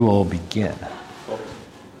We'll begin.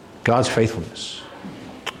 God's faithfulness.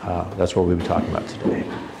 That's what we'll be talking about today.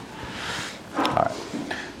 All right.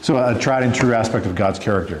 So a tried and true aspect of God's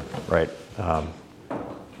character, right?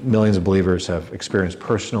 Millions of believers have experienced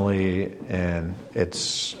personally, and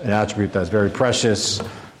it's an attribute that's very precious,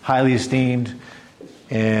 highly esteemed,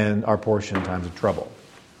 and our portion in times of trouble.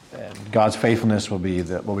 And God's faithfulness will be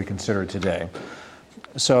what we consider today.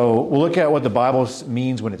 So we'll look at what the Bible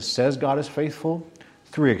means when it says God is faithful,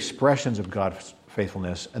 three expressions of God's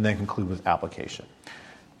faithfulness, and then conclude with application.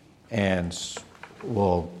 And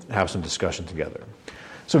we'll have some discussion together.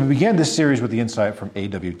 So we began this series with the insight from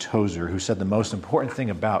A.W. Tozer, who said the most important thing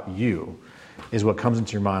about you is what comes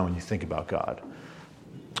into your mind when you think about God.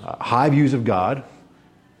 High views of God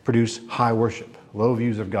produce high worship. Low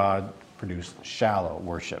views of God produce shallow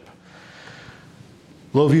worship.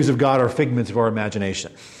 Low views of God are figments of our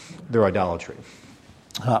imagination. They're idolatry.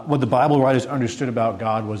 What the Bible writers understood about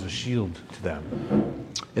God was a shield to them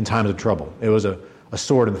in times of trouble. It was a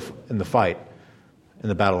sword in the fight, in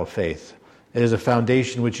the battle of faith. It is a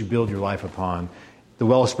foundation which you build your life upon, the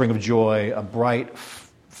wellspring of joy, a bright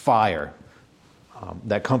fire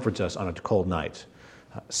that comforts us on a cold night.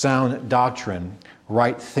 Sound doctrine,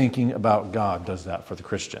 right thinking about God does that for the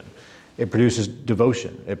Christian. It produces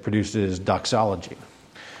devotion. It produces doxology.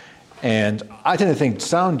 And I tend to think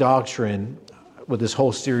sound doctrine, what this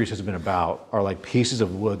whole series has been about, are like pieces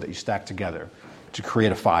of wood that you stack together to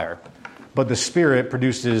create a fire. But the Spirit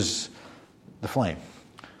produces the flame.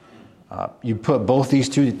 You put both these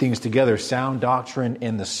two things together, sound doctrine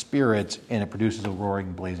and the Spirit, and it produces a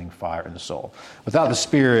roaring, blazing fire in the soul. Without the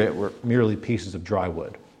Spirit, we're merely pieces of dry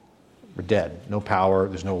wood. We're dead. No power.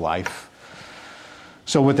 There's no life.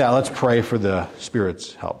 So with that, let's pray for the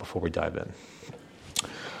Spirit's help before we dive in.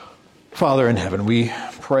 Father in heaven, we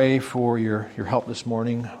pray for your help this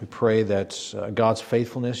morning. We pray that God's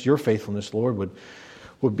faithfulness, your faithfulness, Lord,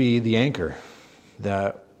 would be the anchor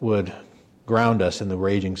that would ground us in the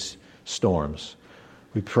raging storms.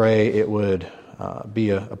 We pray it would be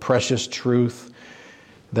a precious truth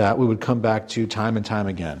that we would come back to time and time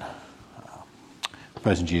again.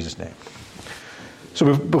 Praise in Jesus' name.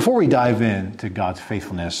 So before we dive into God's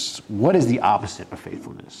faithfulness, what is the opposite of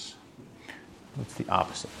faithfulness? What's the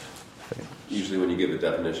opposite? Usually when you give a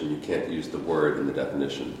definition, you can't use the word in the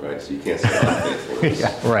definition, right? So you can't say unfaithfulness.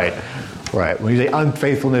 Yeah, right. When you say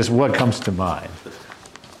unfaithfulness, what comes to mind?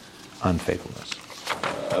 Unfaithfulness.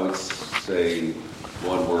 I would say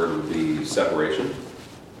one word would be separation.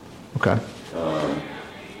 Okay.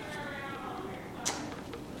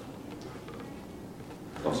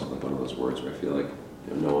 Also like one of those words where I feel like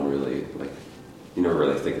no one really, you never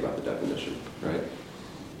really think about the definition, right?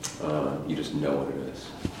 You just know what it is.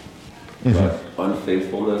 Mm-hmm. But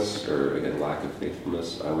unfaithfulness, or again, lack of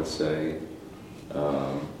faithfulness, I would say,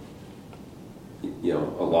 a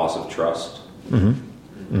loss of trust. Mm-hmm.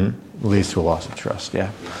 Mm-hmm. Leads to a loss of trust,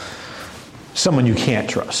 yeah. Someone you can't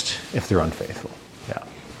trust if they're unfaithful, yeah.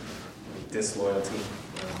 Disloyalty.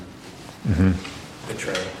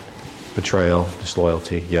 Betrayal,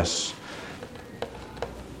 disloyalty, yes.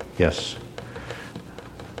 Yes.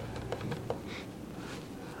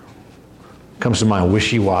 Comes to mind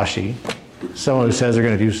wishy-washy. Someone who says they're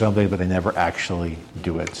going to do something, but they never actually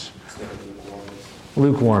do it.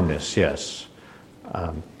 Lukewarmness, yes.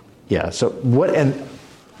 So what, and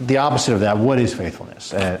the opposite of that, what is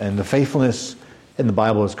faithfulness? And the faithfulness in the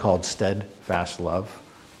Bible is called steadfast love.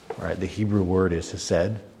 Right? The Hebrew word is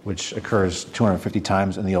hesed, which occurs 250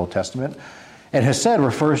 times in the Old Testament. And hesed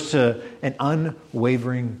refers to an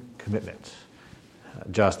unwavering commitment.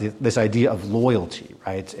 Just this idea of loyalty,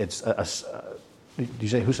 right? It's do you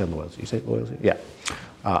say, who said loyalty? You say loyalty? Yeah.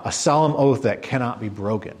 A solemn oath that cannot be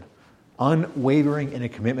broken. Unwavering in a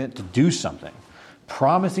commitment to do something.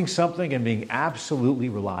 Promising something and being absolutely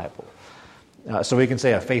reliable. So we can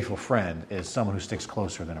say a faithful friend is someone who sticks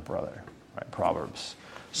closer than a brother, right? Proverbs.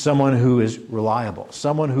 Someone who is reliable.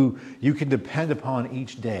 Someone who you can depend upon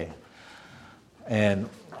each day. And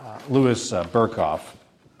Louis Berkhoff,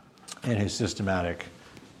 in his systematic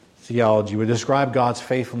theology, would describe God's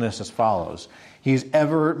faithfulness as follows. He is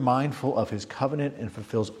ever mindful of his covenant and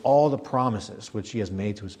fulfills all the promises which he has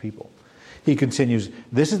made to his people. He continues,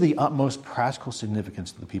 this is the utmost practical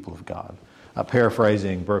significance to the people of God.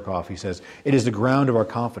 Paraphrasing Berkhoff, he says, it is the ground of our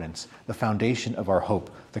confidence, the foundation of our hope,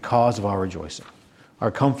 the cause of our rejoicing, our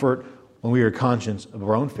comfort when we are conscious of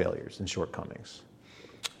our own failures and shortcomings.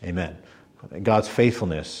 Amen. God's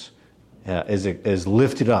faithfulness is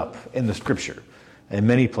lifted up in the Scripture in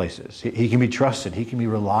many places. He can be trusted. He can be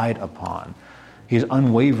relied upon. He is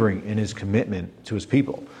unwavering in his commitment to his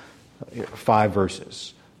people. 5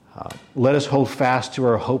 verses. Let us hold fast to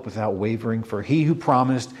our hope without wavering, for he who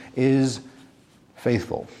promised is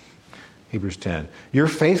faithful. Hebrews 10. Your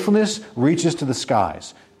faithfulness reaches to the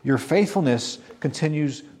skies. Your faithfulness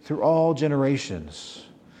continues through all generations.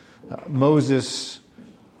 Moses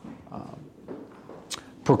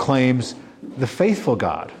proclaims the faithful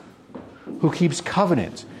God who keeps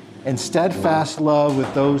covenant and steadfast love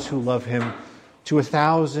with those who love him to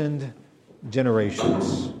 1,000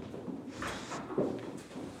 generations.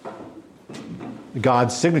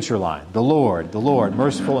 God's signature line, the Lord,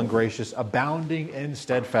 merciful and gracious, abounding in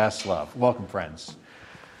steadfast love. Welcome, friends.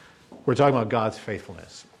 We're talking about God's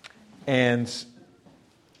faithfulness. And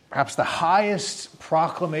perhaps the highest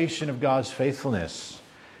proclamation of God's faithfulness,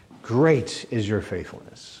 great is your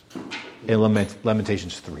faithfulness, in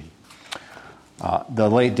Lamentations 3. The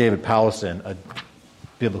late David Powlison, a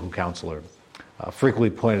biblical counselor, frequently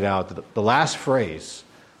pointed out that the last phrase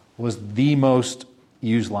was the most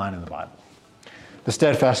used line in the Bible. The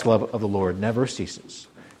steadfast love of the Lord never ceases.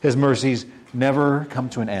 His mercies never come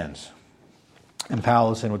to an end. And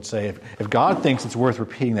Powlison would say, if God thinks it's worth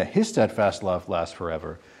repeating that his steadfast love lasts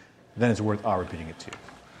forever, then it's worth our repeating it too.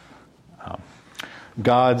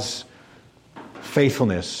 God's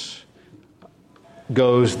faithfulness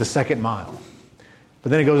goes the second mile.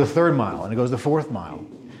 But then it goes the third mile, and it goes the fourth mile.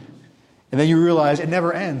 And then you realize it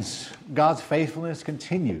never ends. God's faithfulness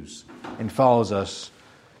continues and follows us,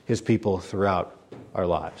 his people, throughout our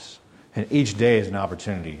lives. And each day is an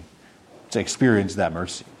opportunity to experience that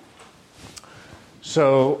mercy.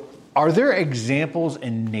 So, are there examples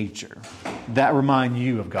in nature that remind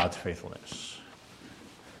you of God's faithfulness?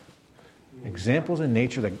 Examples in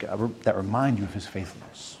nature that remind you of his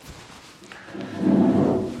faithfulness.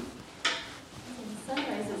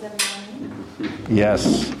 Sunrises every morning.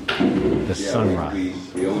 Yes, the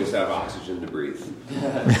sunrise. We always have oxygen to breathe.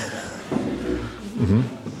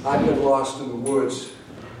 I've been lost in the woods,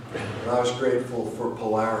 and I was grateful for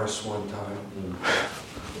Polaris one time.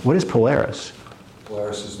 What is Polaris?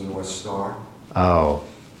 Polaris is the North Star. Oh,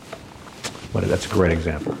 that's a great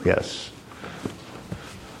example. Yes.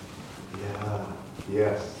 Yeah.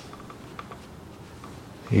 Yes.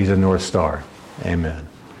 He's a North Star. Amen.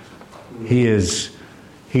 He is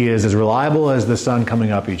as reliable as the sun coming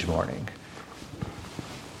up each morning.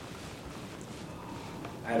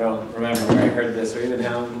 I don't remember where I heard this or even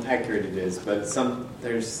how accurate it is, but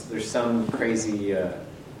there's some crazy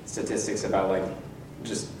statistics about like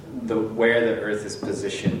just where the Earth is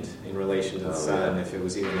positioned in relation to the sun. If it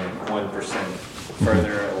was even like 1%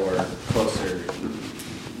 further or closer,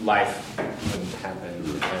 life wouldn't happen.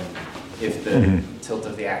 And if the tilt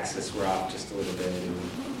of the axis were off just a little bit,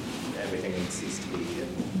 everything would cease to be.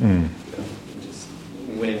 And just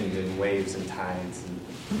wind and waves and tides and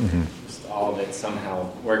just all of it somehow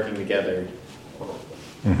working together.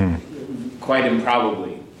 Quite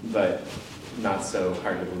improbably, but not so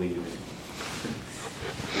hard to believe.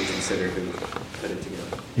 We consider who put it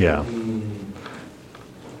together. Yeah.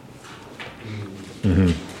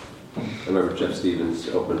 I remember Jeff Stevens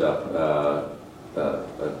opened up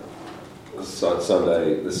on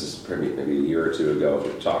Sunday, this is maybe a year or two ago,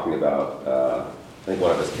 talking about, I think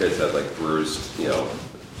one of his kids had like bruised,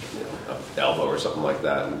 elbow or something like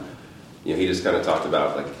that. And, he just kind of talked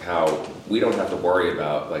about like how we don't have to worry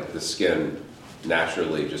about like the skin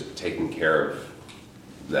naturally just taking care of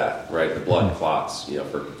that, right? The blood clots,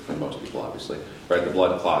 for most people, obviously, right? The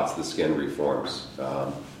blood clots, the skin reforms.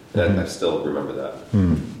 And I still remember that.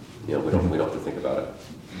 We don't have to think about it.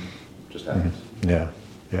 It just happens. Yeah.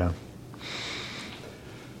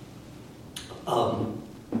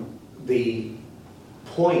 The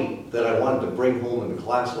point that I wanted to bring home in the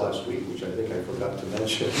class last week, which I think I forgot to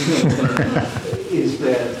mention, is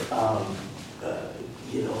that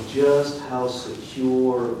just how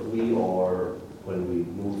secure we are when we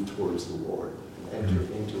move towards the Lord and enter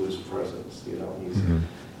into his presence.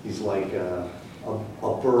 He's like a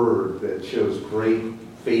bird that shows great,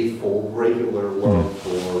 faithful, regular love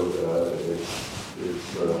for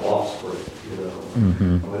its offspring.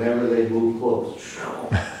 Whenever they move close,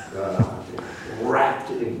 wrapped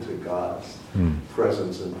into God's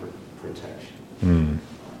presence and protection.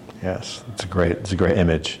 Yes, it's a great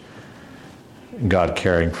image. God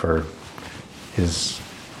caring for his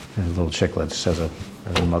little chicklets as a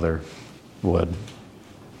mother would.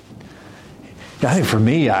 I think for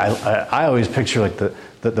me, I always picture like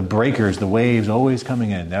the breakers, the waves always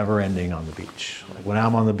coming in, never ending on the beach. Like when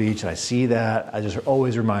I'm on the beach and I see that, it just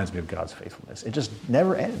always reminds me of God's faithfulness. It just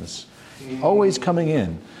never ends, always coming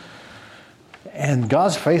in. And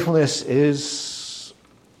God's faithfulness is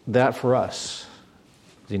that for us.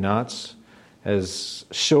 Is he not? As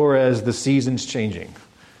sure as the seasons changing,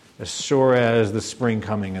 as sure as the spring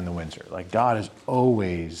coming and the winter. Like, God is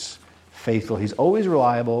always faithful. He's always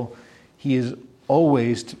reliable. He is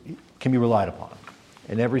always can be relied upon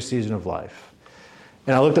in every season of life.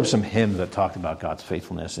 And I looked up some hymns that talked about God's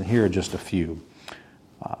faithfulness, and here are just a few.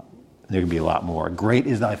 There can be a lot more. Great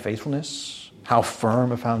is thy faithfulness, how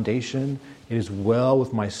firm a foundation. It is well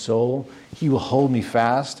with my soul. He will hold me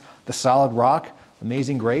fast. The solid rock,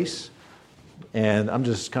 amazing grace. And I'm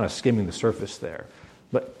just kind of skimming the surface there.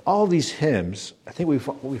 But all these hymns, I think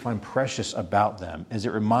what we find precious about them is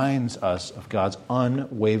it reminds us of God's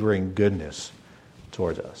unwavering goodness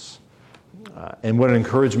towards us. And what an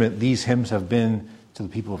encouragement these hymns have been to the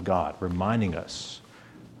people of God, reminding us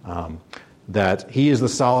that He is the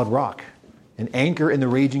solid rock, an anchor in the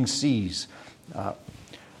raging seas.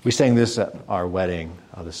 We sang this at our wedding,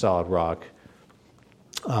 the solid rock.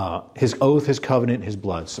 His oath, His covenant, His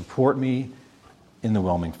blood support me in the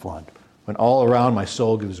whelming flood. When all around my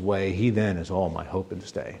soul gives way, He then is all my hope and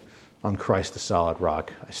stay. On Christ the solid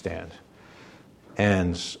rock I stand.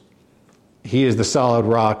 And He is the solid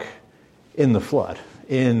rock in the flood,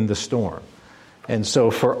 in the storm. And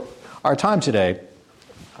so for our time today,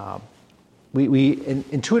 we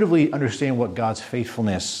intuitively understand what God's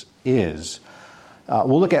faithfulness is.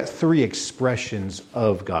 We'll look at three expressions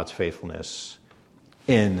of God's faithfulness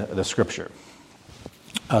in the Scripture.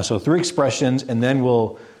 So three expressions, and then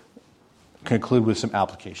we'll conclude with some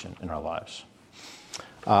application in our lives.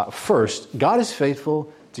 First, God is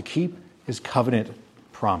faithful to keep His covenant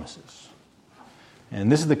promises.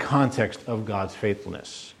 And this is the context of God's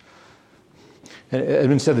faithfulness. It has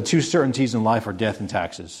been said the two certainties in life are death and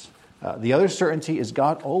taxes. The other certainty is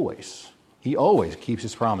God He always keeps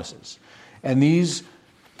His promises. And these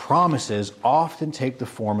promises often take the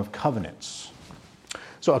form of covenants.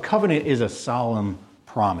 So a covenant is a solemn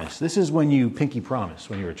promise. This is when you pinky promise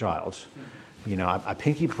when you're a child. You know, I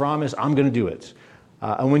pinky promise I'm going to do it.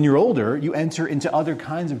 And when you're older, you enter into other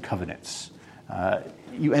kinds of covenants.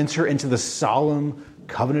 You enter into the solemn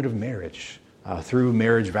covenant of marriage through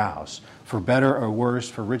marriage vows, for better or worse,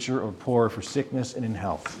 for richer or poorer, for sickness and in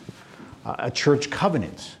health. A church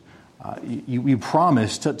covenant. You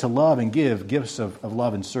promise to love and give gifts of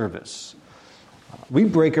love and service. We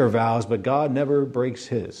break our vows, but God never breaks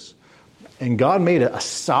His. And God made a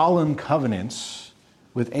solemn covenant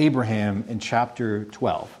with Abraham in chapter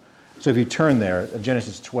 12. So if you turn there,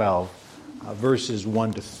 Genesis 12, verses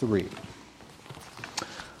 1 to 3.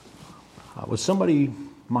 Would somebody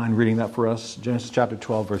mind reading that for us? Genesis chapter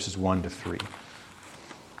 12, verses 1 to 3.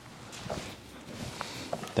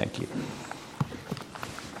 Thank you.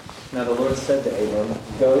 Now the Lord said to Abram,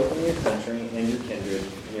 "Go from your country and your kindred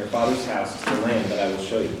and your father's house to the land that I will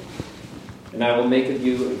show you. And I will make of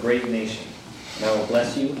you a great nation. And I will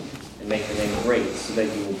bless you and make your name great, so that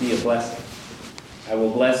you will be a blessing. I will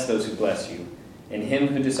bless those who bless you, and him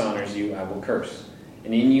who dishonors you I will curse.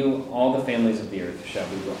 And in you all the families of the earth shall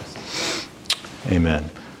be blessed." Amen.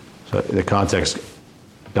 So the context,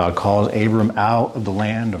 God calls Abram out of the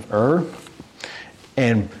land of Ur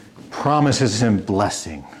and promises him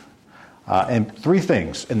blessing. And three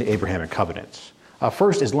things in the Abrahamic covenant.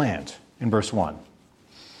 First is land in verse 1.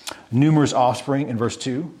 Numerous offspring in verse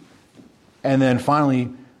 2. And then finally,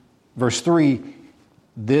 verse 3,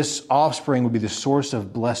 this offspring would be the source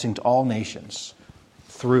of blessing to all nations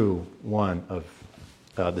through one of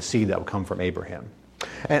the seed that would come from Abraham.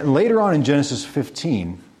 And later on in Genesis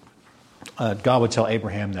 15, God would tell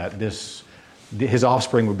Abraham that his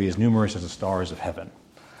offspring would be as numerous as the stars of heaven.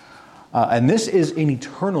 And this is an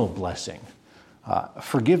eternal blessing,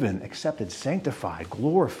 forgiven, accepted, sanctified,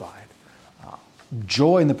 glorified,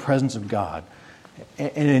 joy in the presence of God.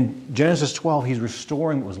 And in Genesis 12, He's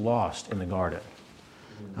restoring what was lost in the garden.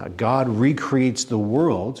 God recreates the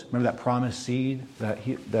world. Remember that promised seed that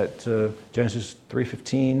Genesis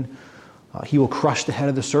 3:15? He will crush the head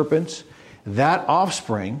of the serpent. That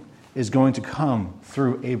offspring is going to come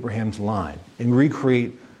through Abraham's line and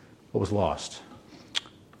recreate what was lost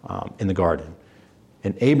in the garden.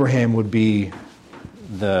 And Abraham would be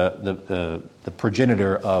the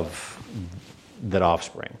progenitor of that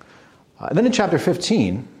offspring. And then in chapter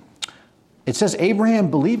 15, it says Abraham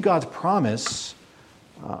believed God's promise,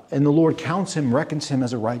 and the Lord reckons him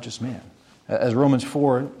as a righteous man. As Romans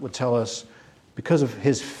 4 would tell us, because of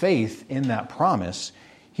his faith in that promise,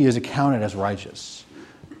 he is accounted as righteous.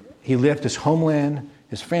 He left his homeland,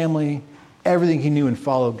 his family, everything he knew, and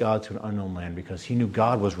followed God to an unknown land because he knew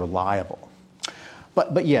God was reliable.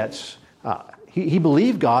 But yet, he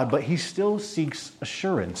believed God, but he still seeks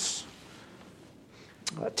assurance.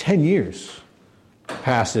 10 years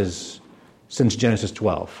passes since Genesis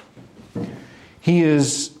 12. He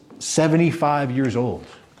is 75 years old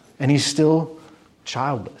and he's still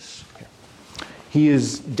childless. He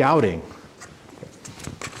is doubting.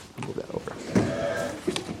 Move that over.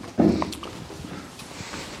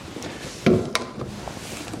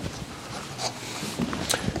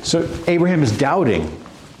 So Abraham is doubting.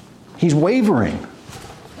 He's wavering.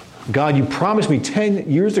 God, you promised me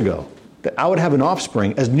 10 years ago that I would have an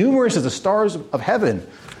offspring as numerous as the stars of heaven.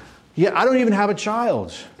 Yet I don't even have a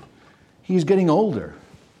child. He's getting older.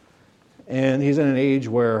 And he's in an age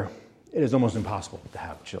where it is almost impossible to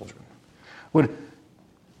have children.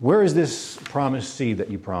 Where is this promised seed that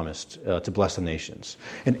you promised to bless the nations?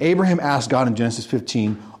 And Abraham asked God in Genesis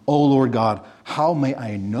 15, "O Lord God, how may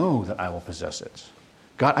I know that I will possess it?"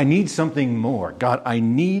 God, I need something more. God, I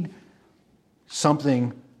need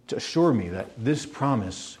something to assure me that this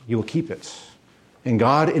promise, you will keep it. And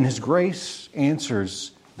God, in his grace,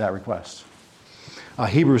 answers that request.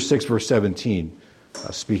 Hebrews 6, verse 17,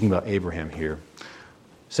 speaking about Abraham here,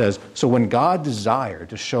 says, "So when God desired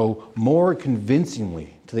to show more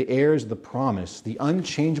convincingly to the heirs of the promise the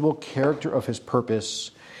unchangeable character of his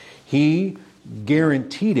purpose, he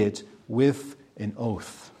guaranteed it with an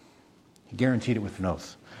oath." He guaranteed it with an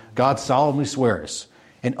oath. God solemnly swears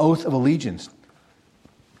an oath of allegiance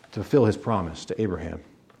to fulfill his promise to Abraham.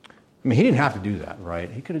 I mean, he didn't have to do that, right?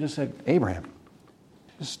 He could have just said, "Abraham,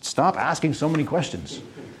 just stop asking so many questions.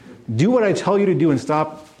 Do what I tell you to do and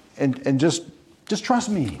stop and just trust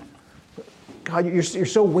me. God, you're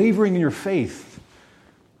so wavering in your faith.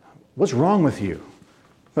 What's wrong with you?"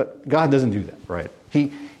 But God doesn't do that, right?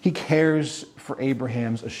 He cares for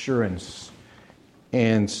Abraham's assurance,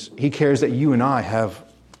 and he cares that you and I have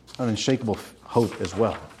an unshakable hope as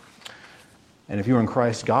well. And if you're in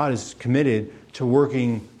Christ, God is committed to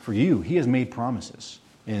working for you. He has made promises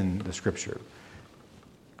in the Scripture.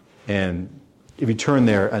 And if you turn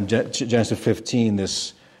there in Genesis 15,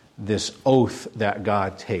 this oath that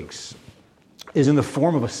God takes is in the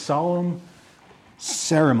form of a solemn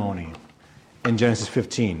ceremony in Genesis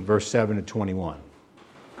 15, verse 7 to 21.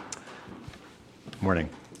 Morning.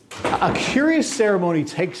 A curious ceremony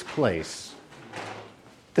takes place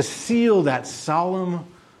to seal that solemn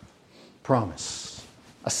promise,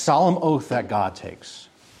 a solemn oath that God takes.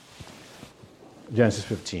 Genesis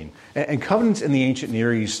 15. And covenants in the ancient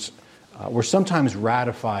Near East were sometimes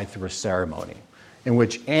ratified through a ceremony in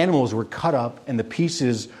which animals were cut up and the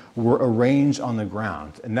pieces were arranged on the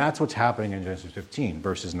ground. And that's what's happening in Genesis 15,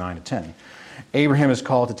 verses 9 to 10. Abraham is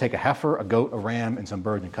called to take a heifer, a goat, a ram, and some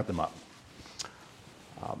birds and cut them up.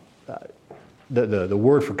 The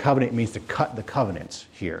word for covenant means to cut the covenants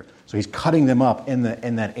here. So he's cutting them up in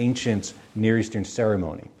that ancient Near Eastern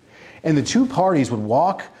ceremony. And the two parties would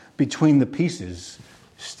walk between the pieces,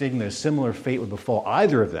 stating that a similar fate would befall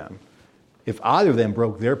either of them if either of them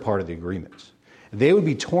broke their part of the agreement. They would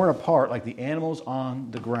be torn apart like the animals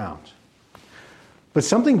on the ground. But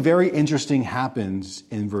something very interesting happens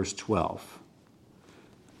in verse 12.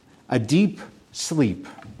 A deep sleep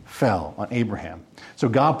fell on Abraham. So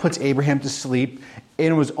God puts Abraham to sleep, and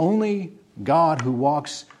it was only God who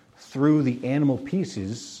walks through the animal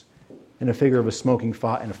pieces in a figure of a smoking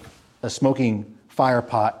fire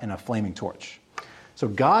pot and a flaming torch. So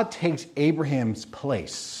God takes Abraham's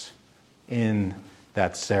place in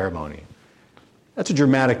that ceremony. That's a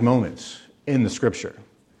dramatic moment in the Scripture.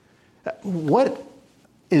 What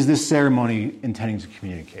is this ceremony intending to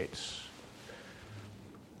communicate?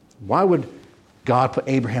 Why would God put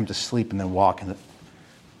Abraham to sleep and then walk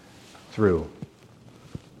through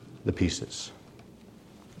the pieces?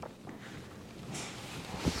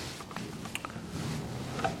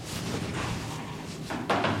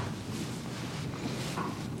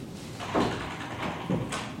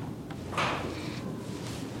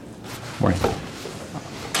 Morning.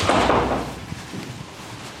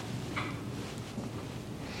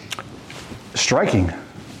 Striking.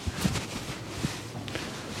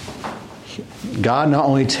 God not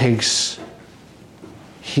only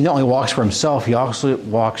walks for himself, he also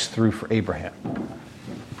walks through for Abraham.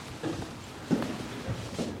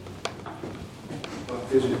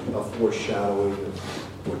 Is it a foreshadowing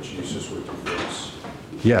of what Jesus would do for us?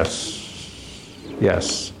 Yes.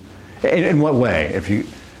 Yes. In what way? If you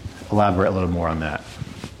elaborate a little more on that.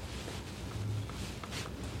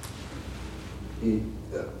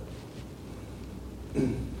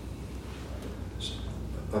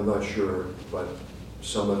 I'm not sure, but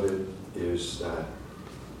some of it is that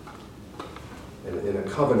in a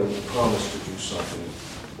covenant, you promise to do something.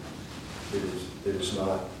 It is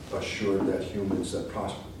not assured that humans that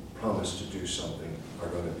promise to do something are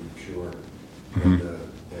going to be pure.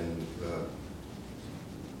 Mm-hmm. And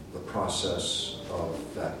the process of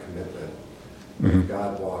that commitment. Mm-hmm. If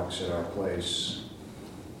God walks in our place,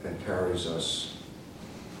 and carries us,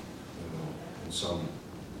 in some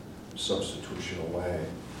substitutional way,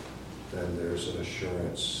 then there's an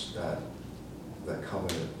assurance that that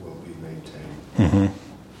covenant will be maintained.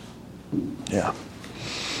 Yeah.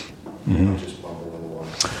 I'm just bumbling along.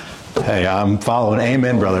 Hey, I'm following.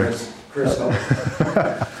 Amen, brother. Chris,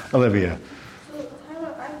 Olivia. So,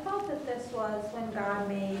 Tyler, I thought that this was when God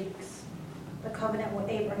made the covenant with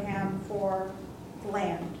Abraham for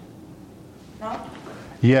land. No?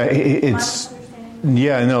 Yeah, Am I it's misunderstanding?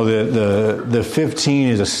 yeah. No, the 15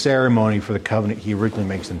 is a ceremony for the covenant he originally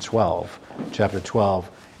makes in chapter 12,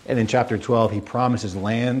 and in chapter 12 he promises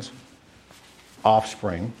land,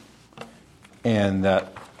 offspring, and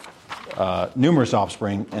that numerous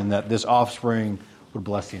offspring, and that this offspring would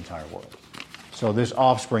bless the entire world. So this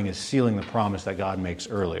offspring is sealing the promise that God makes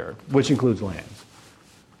earlier, which includes land.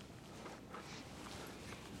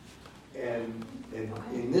 And in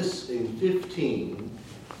 15,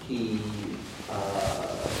 he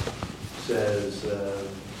says,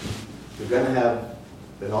 you're going to have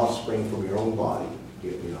an offspring from your own body,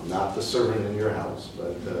 not the servant in your house,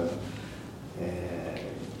 but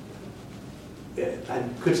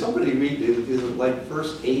could somebody read, is it like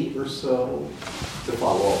verse 8 or so, to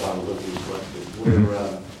follow up on Olivia's question,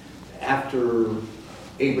 where after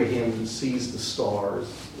Abraham sees the stars,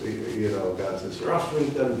 God says, your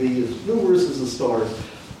offspring's going to be as numerous as the stars,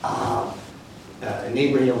 and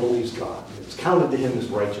Abraham believes God. It's counted to him as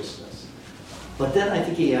righteousness. But then I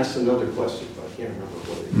think he asks another question, but I can't remember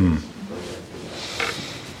what it is.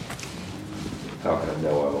 How can I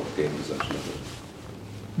know I will gain possession of it?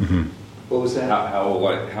 Mm-hmm. What was that?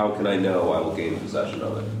 How can I know I will gain possession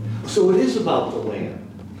of it? So it is about the land.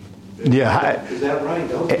 Yeah, Is that right?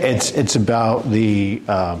 Okay. it's about the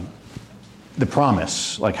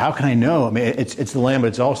promise. Like, how can I know? I mean, it's the land, but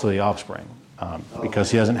it's also the offspring, because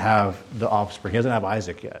he doesn't have the offspring. He doesn't have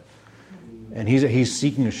Isaac yet, and he's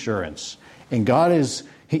seeking assurance. And God is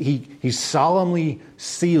he solemnly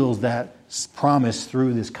seals that promise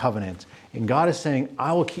through this covenant. And God is saying,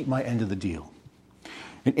 I will keep my end of the deal.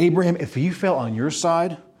 And Abraham, if you fail on your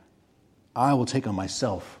side, I will take on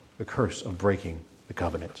myself the curse of breaking the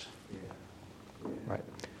covenant. Right.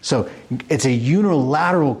 So it's a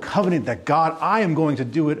unilateral covenant that God, I am going to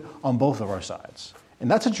do it on both of our sides. And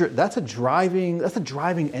that's a driving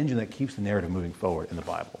engine that keeps the narrative moving forward in the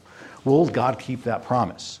Bible. Will God keep that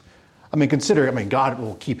promise? God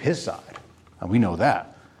will keep his side. And we know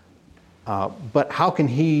that. But how can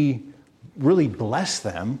he really bless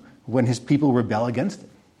them when his people rebel against him?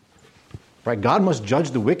 Right? God must judge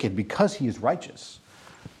the wicked because he is righteous.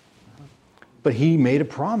 But he made a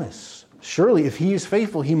promise. Surely, if he is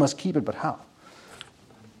faithful, he must keep it. But how?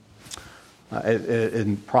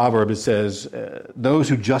 In Proverbs, it says, those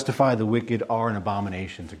who justify the wicked are an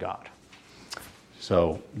abomination to God.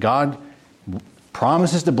 So God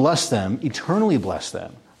promises to bless them, eternally bless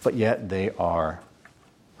them, but yet they are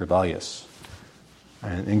rebellious.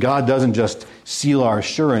 And God doesn't just seal our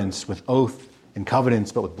assurance with oath and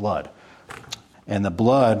covenants, but with blood. And the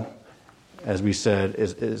blood, as we said,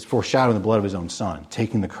 is foreshadowing the blood of his own son,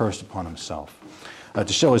 taking the curse upon himself.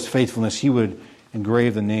 To show his faithfulness, he would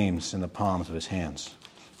engrave the names in the palms of his hands.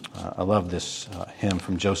 I love this hymn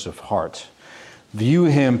from Joseph Hart. View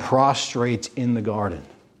him prostrate in the garden.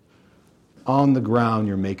 On the ground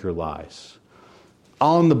your maker lies.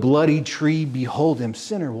 On the bloody tree behold him.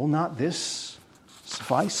 Sinner, will not this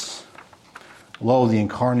suffice? Lo, the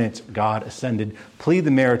incarnate God ascended. Plead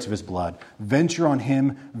the merits of his blood. Venture on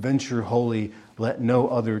him, venture wholly. Let no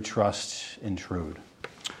other trust intrude.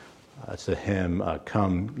 That's the hymn,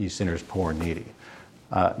 Come, Ye Sinners, Poor and Needy.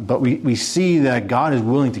 But we see that God is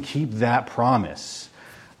willing to keep that promise,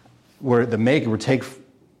 where the Maker would take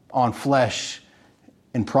on flesh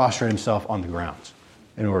and prostrate himself on the ground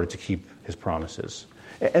in order to keep his promises.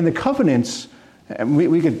 And the covenants, and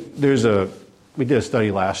we did a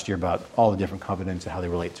study last year about all the different covenants and how they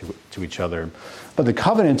relate to each other. But the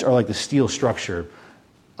covenants are like the steel structure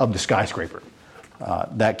of the skyscraper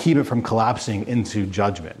that keep it from collapsing into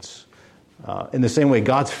judgments. In the same way,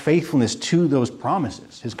 God's faithfulness to those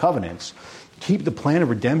promises, his covenants, keep the plan of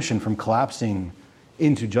redemption from collapsing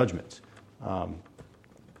into judgment.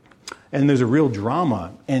 And there's a real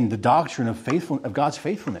drama in the doctrine of God's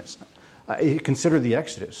faithfulness. Consider the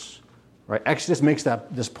Exodus. Right? Exodus makes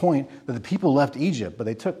this point that the people left Egypt, but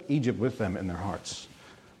they took Egypt with them in their hearts.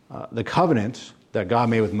 The covenant that God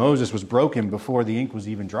made with Moses was broken before the ink was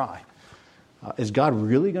even dry. Is God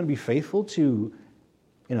really going to be faithful to,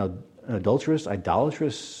 an adulterous,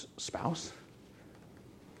 idolatrous spouse?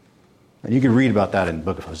 And you can read about that in the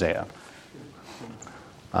book of Hosea.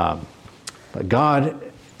 But God,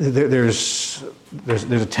 there's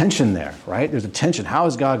a tension there, right? There's a tension. How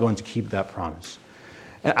is God going to keep that promise?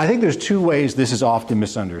 And I think there's two ways this is often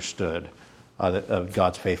misunderstood, of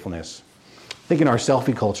God's faithfulness. I think in our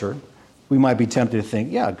selfie culture, we might be tempted to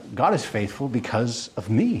think, yeah, God is faithful because of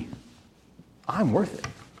me. I'm worth it,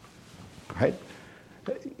 right?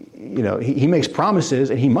 He makes promises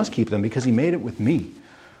and he must keep them because he made it with me.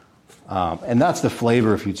 And that's the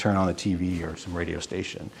flavor if you turn on the TV or some radio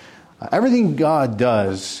station. Everything God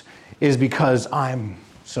does is because I'm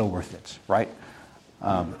so worth it, right?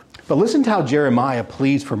 But listen to how Jeremiah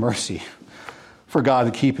pleads for mercy for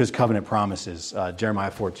God to keep his covenant promises.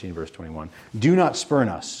 Jeremiah 14, verse 21. Do not spurn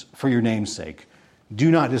us for your name's sake.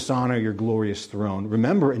 Do not dishonor your glorious throne.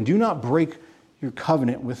 Remember and do not break your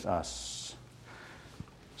covenant with us.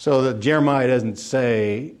 So that Jeremiah doesn't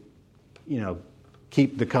say,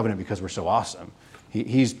 keep the covenant because we're so awesome.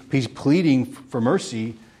 He's pleading for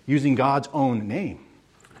mercy using God's own name.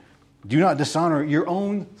 Do not dishonor your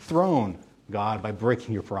own throne, God, by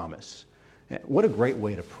breaking your promise. What a great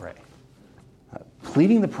way to pray.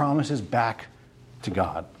 Pleading the promises back to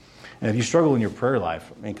God. And if you struggle in your prayer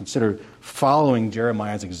life, consider following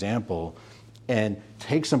Jeremiah's example and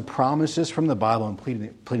take some promises from the Bible and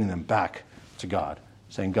pleading them back to God.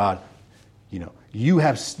 Saying, God, you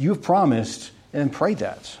have promised, and pray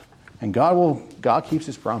that. And God keeps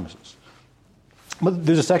his promises. But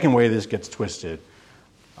there's a second way this gets twisted.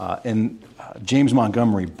 And James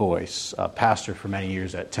Montgomery Boyce, a pastor for many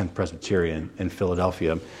years at 10th Presbyterian in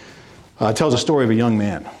Philadelphia, tells a story of a young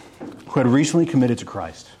man who had recently committed to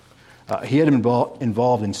Christ. He had been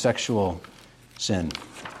involved in sexual sin.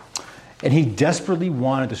 And he desperately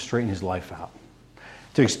wanted to straighten his life out,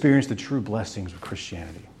 to experience the true blessings of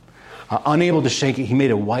Christianity. Unable to shake it, he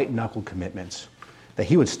made a white-knuckle commitment that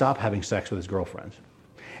he would stop having sex with his girlfriend.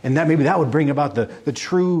 And that maybe that would bring about the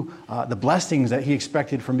true the blessings that he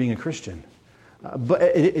expected from being a Christian. But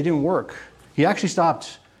it didn't work. He actually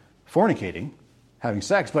stopped fornicating, having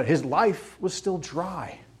sex, but his life was still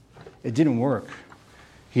dry. It didn't work.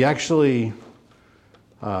 He actually,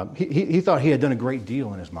 he thought he had done a great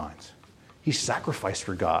deal in his mind. He sacrificed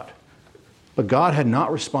for God. But God had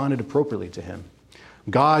not responded appropriately to him.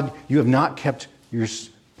 God, you have not kept your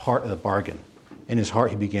part of the bargain. In his heart,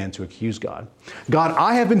 he began to accuse God. God,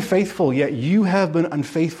 I have been faithful, yet you have been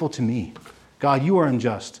unfaithful to me. God, you are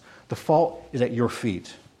unjust. The fault is at your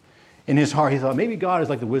feet. In his heart, he thought, maybe God is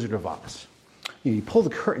like the Wizard of Oz. You pull the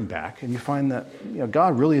curtain back and you find that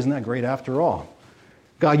God really isn't that great after all.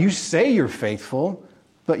 God, you say you're faithful,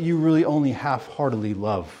 but you really only half-heartedly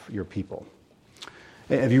love your people.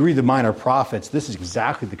 If you read the Minor Prophets, this is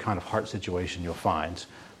exactly the kind of heart situation you'll find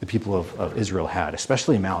the people of Israel had,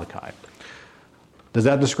 especially in Malachi. Does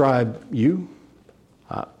that describe you?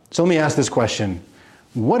 So let me ask this question.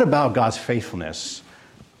 What about God's faithfulness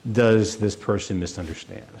does this person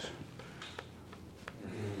misunderstand?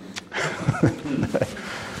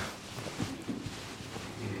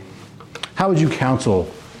 How would you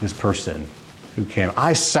counsel this person who came?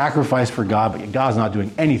 I sacrifice for God, but God's not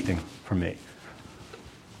doing anything for me.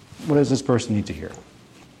 What does this person need to hear?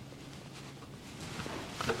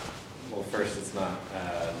 Well, first, it's not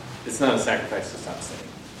a sacrifice to stop sinning.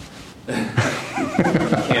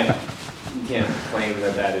 you can't claim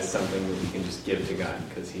that is something that you can just give to God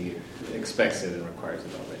because he expects it and requires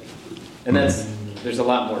it already. And there's a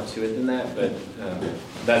lot more to it than that, but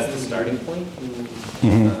that's the starting point.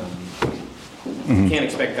 You can't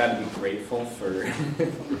expect God to be grateful for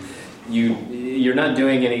you're not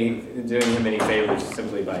doing him any favors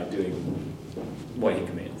simply by doing what he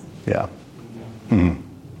commands. Yeah.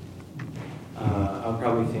 I would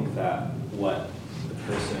probably think that what the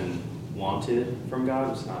person wanted from God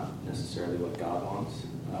was not necessarily what God wants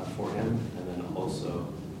for him, and then also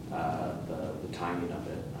the timing of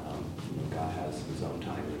it. God has his own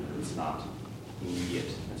timing. It's not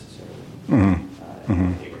immediate necessarily.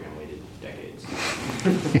 Abraham waited decades.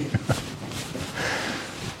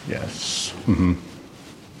 Yes. I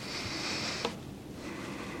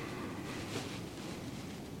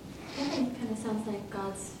think it kind of sounds like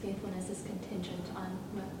God's faithfulness is contingent on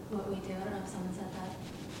what we do. I don't know if someone said that.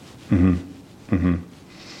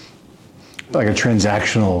 Like a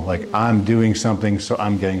transactional, like I'm doing something, so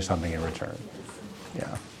I'm getting something in return.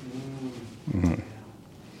 Yeah.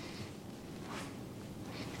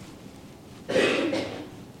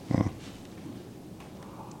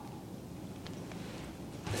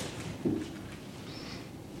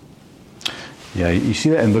 Yeah, you see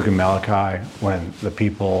that in the book of Malachi when the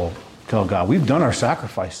people tell God, we've done our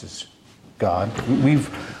sacrifices, God.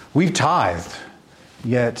 We've tithed,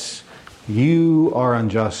 yet you are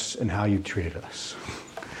unjust in how you've treated us.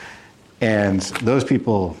 And those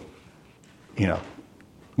people,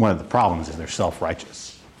 one of the problems is they're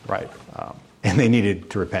self-righteous, right? And they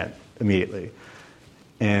needed to repent immediately.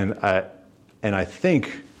 And I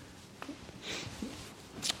think,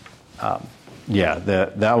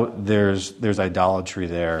 there's idolatry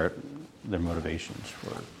there, their motivations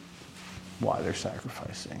for why they're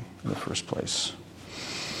sacrificing in the first place.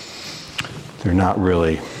 They're not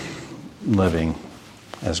really living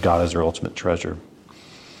as God is their ultimate treasure.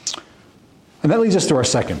 And that leads us to our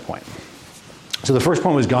second point. So the first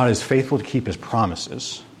point was God is faithful to keep his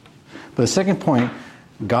promises. But the second point,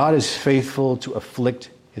 God is faithful to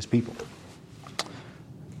afflict his people.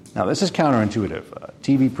 Now, this is counterintuitive.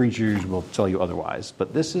 TV preachers will tell you otherwise,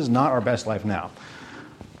 but this is not our best life now.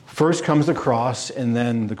 First comes the cross and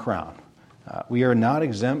then the crown. We are not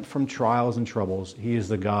exempt from trials and troubles. He is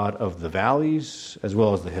the God of the valleys as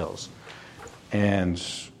well as the hills. And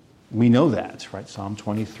we know that, right? Psalm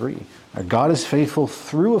 23. God is faithful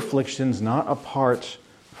through afflictions, not apart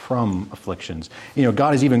from afflictions.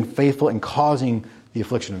 God is even faithful in causing the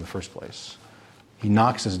affliction in the first place. He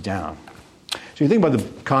knocks us down. So you think about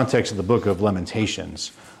the context of the book of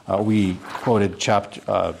Lamentations. We quoted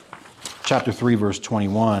chapter 3, verse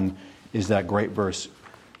 21, is that great verse.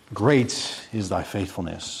 Great is thy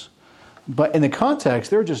faithfulness. But in the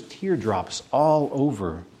context, there are just teardrops all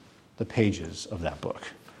over the pages of that book.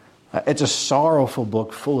 It's a sorrowful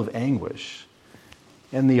book full of anguish.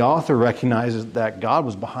 And the author recognizes that God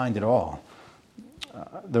was behind it all.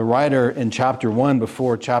 The writer in chapter 1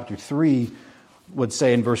 before chapter 3 would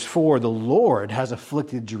say in verse 4, the Lord has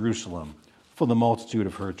afflicted Jerusalem for the multitude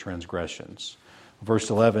of her transgressions. Verse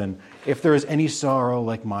 11, if there is any sorrow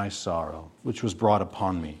like my sorrow, which was brought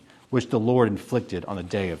upon me, which the Lord inflicted on the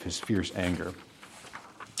day of his fierce anger.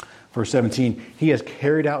 Verse 17, he has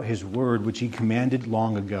carried out his word, which he commanded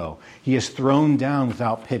long ago. He has thrown down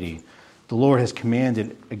without pity. The Lord has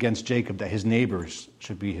commanded against Jacob that his neighbors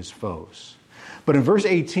should be his foes. But in verse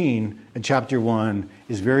 18 in chapter 1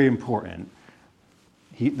 is very important.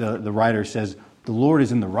 The writer says, the Lord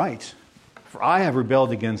is in the right, for I have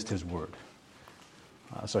rebelled against his word.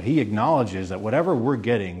 So he acknowledges that whatever we're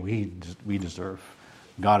getting, we deserve.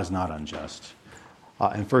 God is not unjust.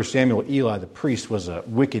 In 1 Samuel, Eli, the priest, was a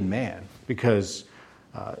wicked man because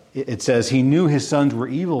it says he knew his sons were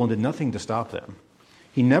evil and did nothing to stop them.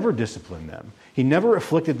 He never disciplined them. He never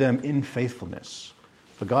afflicted them in faithfulness.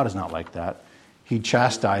 But God is not like that. He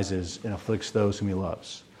chastises and afflicts those whom he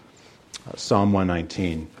loves. Psalm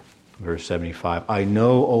 119, verse 75. I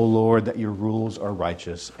know, O Lord, that your rules are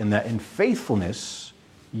righteous and that in faithfulness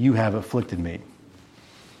you have afflicted me.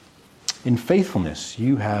 In faithfulness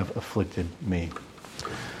you have afflicted me.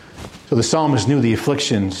 So the psalmist knew the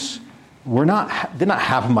afflictions did not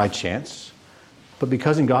happen by chance, but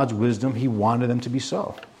because in God's wisdom he wanted them to be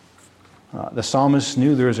so. The psalmist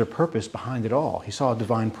knew there is a purpose behind it all. He saw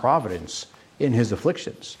divine providence in his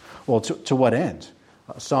afflictions. Well, to what end?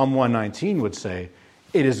 Psalm 119 would say,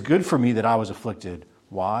 it is good for me that I was afflicted.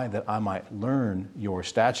 Why? That I might learn your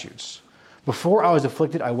statutes. Before I was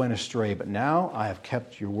afflicted, I went astray, but now I have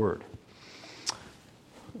kept your word.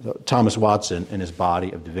 Thomas Watson, in his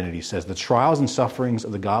Body of Divinity, says, the trials and sufferings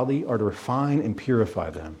of the godly are to refine and purify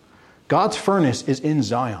them. God's furnace is in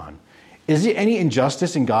Zion. Is it any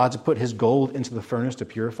injustice in God to put his gold into the furnace to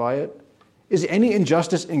purify it? Is it any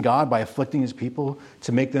injustice in God by afflicting his people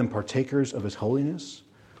to make them partakers of his holiness?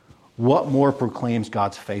 What more proclaims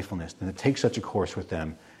God's faithfulness than to take such a course with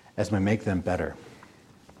them as may make them better?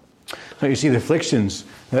 So you see, the afflictions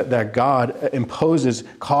that God imposes,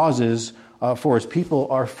 causes for his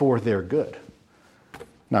people are for their good.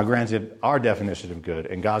 Now, granted, our definition of good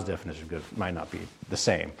and God's definition of good might not be the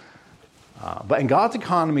same. But in God's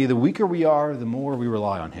economy, the weaker we are, the more we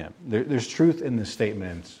rely on him. There's truth in this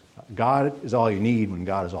statement. God is all you need when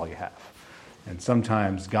God is all you have. And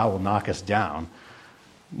sometimes God will knock us down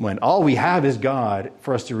when all we have is God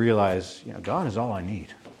for us to realize, God is all I need.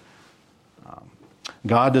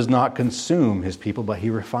 God does not consume his people, but he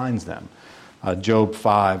refines them. Job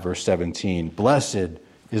 5, verse 17, blessed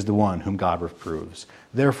is the one whom God reproves.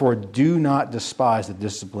 Therefore, do not despise the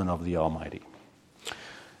discipline of the Almighty.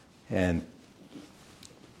 And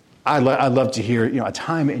I'd love to hear a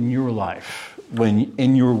time in your life when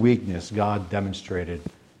in your weakness God demonstrated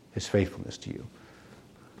his faithfulness to you.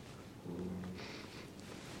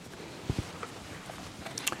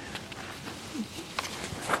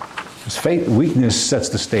 Weakness sets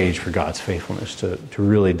the stage for God's faithfulness to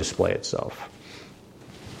really display itself.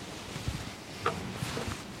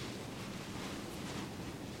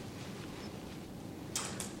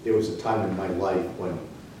 There was a time in my life when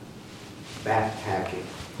backpacking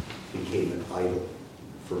became an idol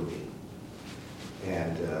for me.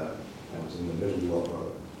 And I was in the middle of a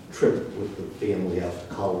trip with the family out to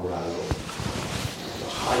Colorado. The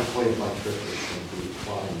high point of my trip was going to be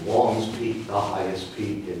climbing Long's Peak, the highest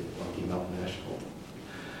peak in Rocky Mountain National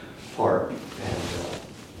Park. And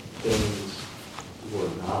things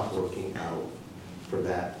were not working out for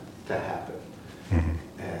that to happen.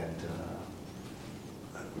 And,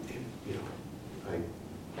 you know, I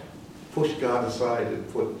pushed God aside and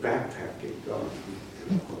put backpacking on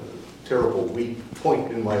a terrible weak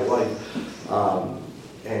point in my life.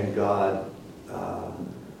 And God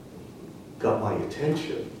got my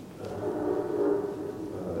attention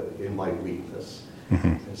in my weakness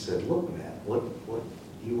and said, look, Matt, what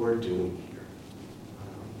you are doing here.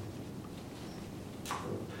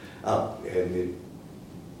 I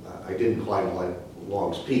didn't climb like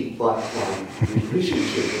Long's Peak, but my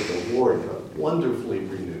relationship with the Lord got wonderfully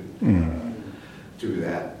renewed through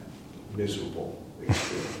that miserable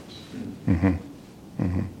experience.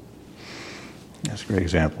 That's a great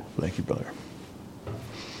example. Thank you, brother.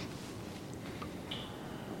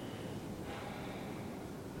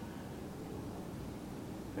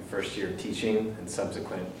 My first year of teaching and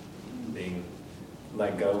subsequent being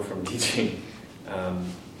let go from teaching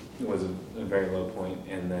was a very low point,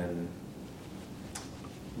 and then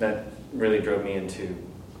that really drove me into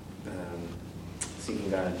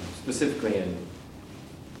seeking God, specifically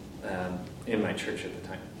in my church at the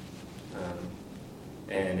time,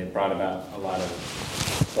 and it brought about a lot of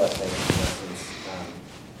blessings and lessons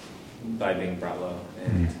by being brought low,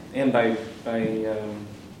 and by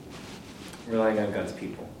relying on God's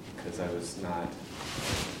people, because I was not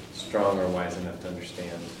strong or wise enough to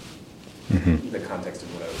understand the context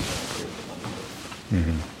of what I was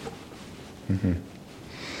trying to do.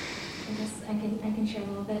 I guess I can share a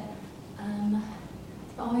little bit.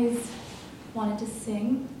 I've always wanted to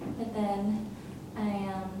sing, but then I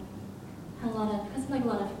had because of a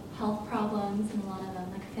lot of health problems and a lot of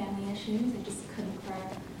family issues, I just couldn't for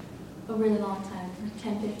a really long time, for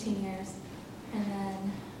 10, 15 years. And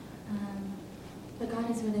then, but God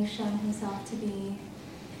has really shown himself to be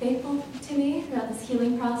faithful to me throughout this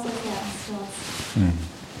healing process.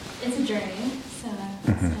 It's a journey, so I'm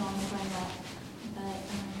still on the going up. But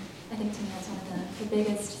I think to me that's one of the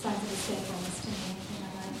biggest signs of his faithfulness to me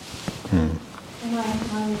in my life. And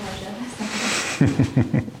why we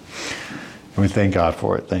worship. We thank God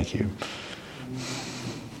for it. Thank you.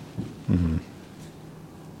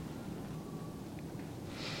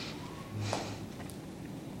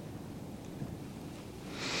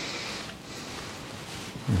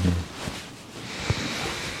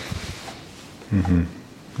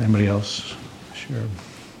 Anybody else? Sure.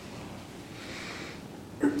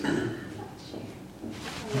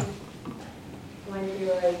 Went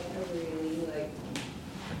through a really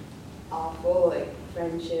awful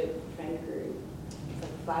friend group,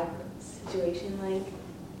 vibe situation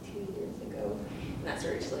 2 years ago, and that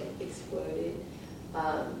sort of just exploded,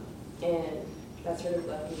 and that sort of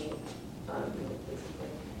left me in a place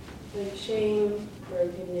of shame,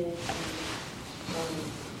 brokenness,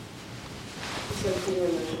 and feeling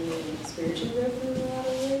emotionally and spiritually broken in a lot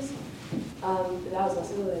of ways. But that was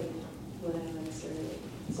also when I started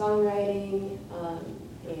songwriting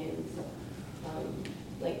and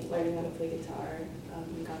learning how to play guitar.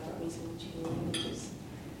 And God brought me so much healing, and just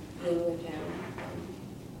being with him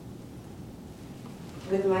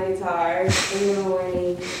with my guitar in the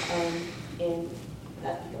morning, and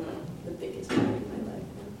that's become the biggest part of my life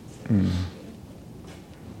now.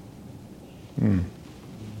 So,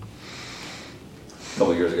 A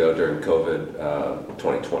couple of years ago during COVID,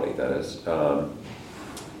 2020, that is, I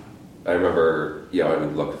remember, I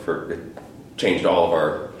would look for, it changed all of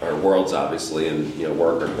our worlds, obviously, and,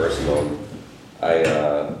 work or personal.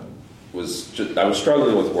 I was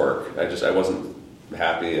struggling with work. I wasn't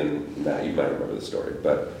happy, and Matt, you might remember the story,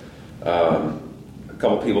 but a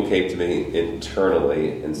couple people came to me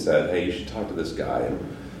internally and said, hey, you should talk to this guy.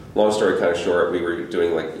 And long story kind of short, we were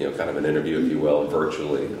doing kind of an interview, if you will,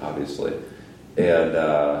 virtually, obviously. And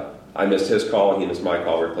I missed his call, he missed my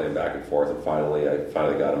call. We were playing back and forth, and I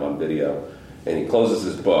finally got him on video. And he closes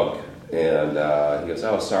his book, and he goes,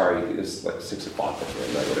 oh, sorry, it's 6 o'clock at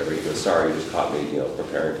night, whatever. He goes, sorry, you just caught me,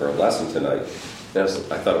 preparing for a lesson tonight. And I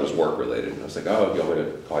thought it was work-related. I was like, oh, you want me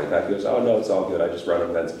to call you back? He goes, oh, no, it's all good. I just run a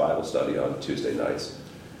men's Bible study on Tuesday nights.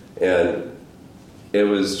 And it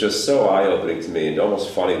was just so eye-opening to me, and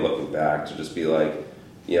almost funny looking back to just be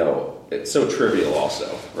it's so trivial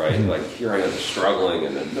also, right? Here I am struggling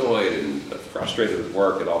and annoyed and frustrated with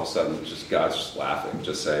work, and all of a sudden God's just laughing,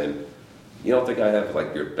 just saying, you don't think I have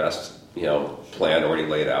your best, plan already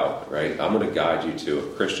laid out, right? I'm going to guide you to a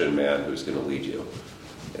Christian man who's going to lead you.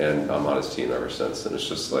 And I'm on his team ever since, and it's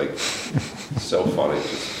just like so funny.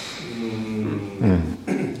 Just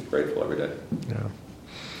grateful every day. Yeah.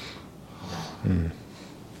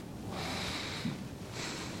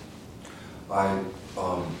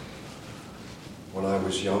 When I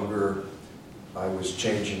was younger, I was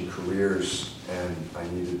changing careers, and I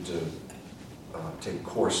needed to take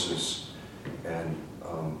courses. And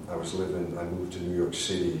I moved to New York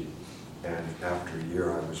City, and after a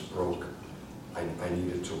year I was broke. I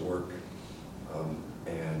needed to work,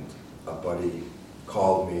 and a buddy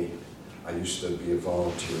called me. I used to be a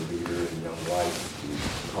volunteer leader in Young Life. He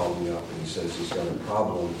called me up and he says he's got a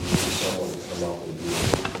problem. He needs someone to come up and be a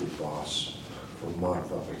food boss for a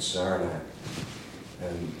month up at Saranac.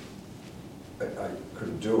 And I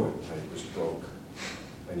couldn't do it. I was broke.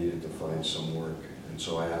 I needed to find some work. And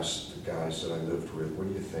so I asked the guys that I lived with, what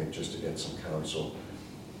do you think, just to get some counsel?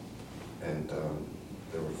 And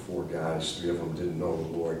there were 4 guys, 3 of them didn't know the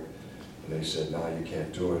Lord. And they said, no, you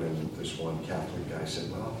can't do it. And this one Catholic guy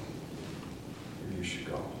said, well, maybe you should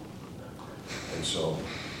go. And so,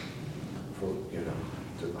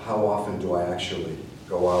 how often do I actually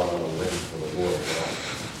go out on a limb for the Lord? Well,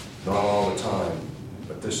 not all the time,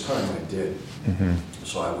 but this time I did. Mm-hmm.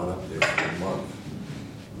 So I went up there for a month.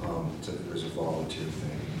 It was a volunteer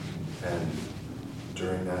thing. And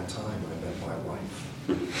during that time, I met my wife.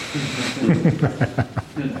 And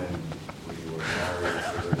we were married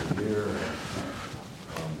for a year,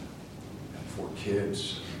 and 4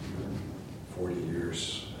 kids, 40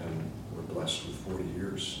 years, and we're blessed with 40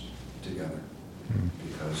 years together.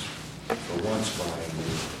 Because for once, Brian,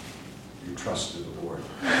 you trusted the Lord.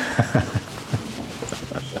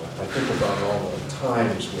 So I think about all the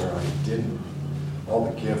times where I didn't,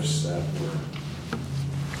 all the gifts that were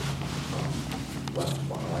left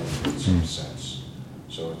behind in some sense.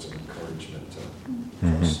 So it's an encouragement to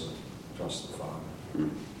trust the Father.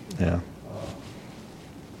 Yeah.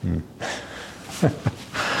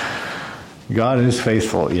 God is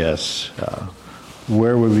faithful, yes.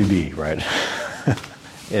 Where would we be, right?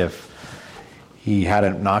 If he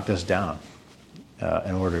hadn't knocked us down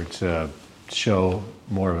in order to show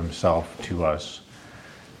more of himself to us.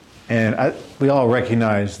 And we all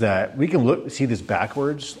recognize that we can see this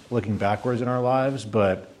looking backwards in our lives,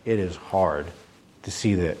 but it is hard to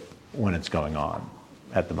see that when it's going on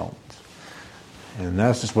at the moment. And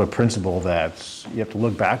that's just what principle that you have to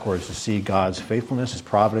look backwards to see God's faithfulness, his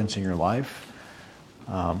providence in your life.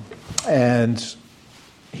 And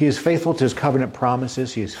he is faithful to his covenant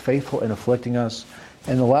promises. He is faithful in afflicting us.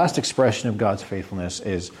 And the last expression of God's faithfulness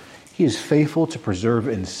is he is faithful to preserve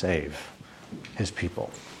and save his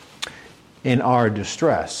people. In our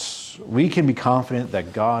distress, we can be confident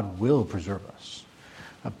that God will preserve us.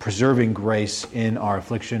 Preserving grace in our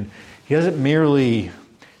affliction. He doesn't merely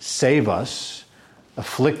save us,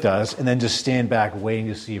 afflict us, and then just stand back waiting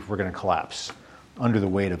to see if we're going to collapse under the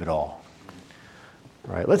weight of it all.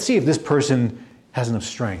 Right? Let's see if this person has enough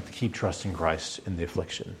strength to keep trusting Christ in the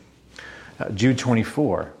affliction. Jude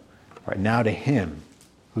 24, right, now to him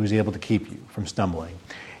who is able to keep you from stumbling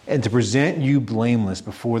and to present you blameless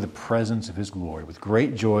before the presence of his glory with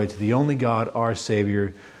great joy, to the only God, our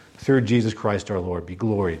Savior, through Jesus Christ our Lord, be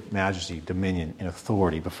glory, majesty, dominion, and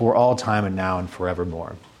authority before all time and now and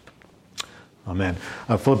forevermore. Amen.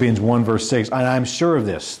 Philippians 1 verse 6, and I'm sure of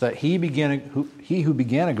this, that he who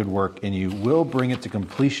began a good work in you will bring it to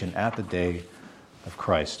completion at the day of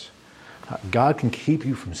Christ. God can keep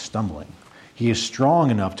you from stumbling. He is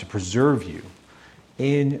strong enough to preserve you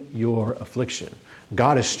in your affliction.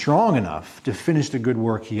 God is strong enough to finish the good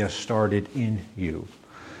work he has started in you.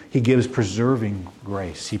 He gives preserving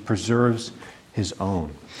grace. He preserves his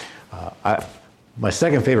own. My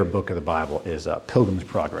second favorite book of the Bible is Pilgrim's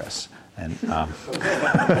Progress. And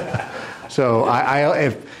so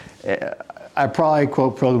I probably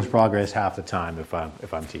quote Pilgrim's Progress half the time if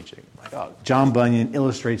I'm teaching. John Bunyan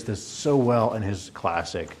illustrates this so well in his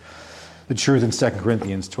classic, The Truth in 2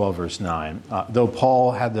 Corinthians 12 verse 9. Though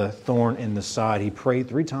Paul had the thorn in the side, he prayed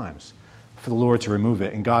 3 times for the Lord to remove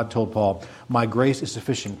it. And God told Paul, my grace is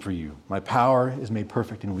sufficient for you. My power is made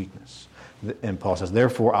perfect in weakness. And Paul says,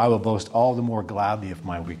 therefore I will boast all the more gladly of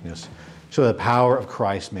my weakness, so the power of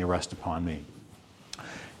Christ may rest upon me.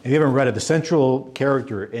 If you haven't read it, the central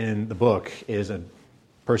character in the book is a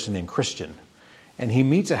person named Christian. And he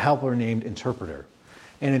meets a helper named Interpreter.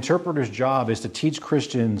 An interpreter's job is to teach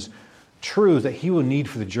Christians truth that he will need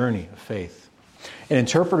for the journey of faith. An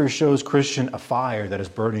interpreter shows Christian a fire that is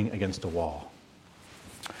burning against a wall.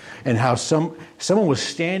 And how someone was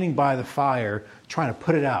standing by the fire trying to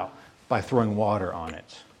put it out by throwing water on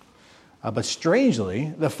it. But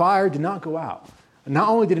strangely, the fire did not go out. Not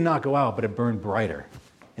only did it not go out, but it burned brighter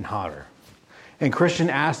and hotter. And Christian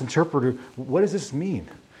asked interpreter, what does this mean?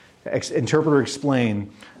 Interpreter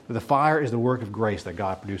explained that the fire is the work of grace that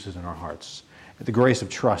God produces in our hearts, the grace of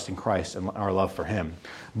trust in Christ and our love for him.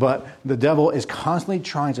 But the devil is constantly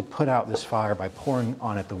trying to put out this fire by pouring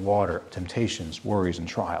on it the water of temptations, worries, and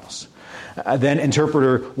trials. Then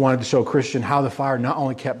interpreter wanted to show Christian how the fire not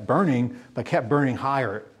only kept burning, but kept burning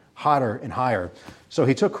higher, hotter and higher. So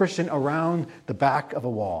he took Christian around the back of a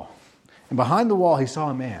wall. And behind the wall, he saw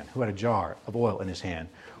a man who had a jar of oil in his hand,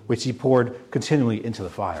 which he poured continually into the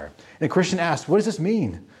fire. And Christian asked, what does this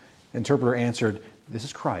mean? The interpreter answered, this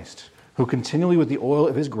is Christ, who continually with the oil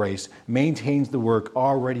of his grace maintains the work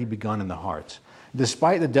already begun in the heart.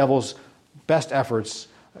 Despite the devil's best efforts,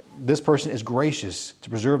 this person is gracious to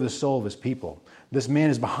preserve the soul of his people. This man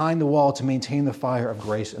is behind the wall to maintain the fire of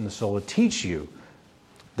grace in the soul, to teach you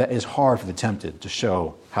that is hard for the tempted, to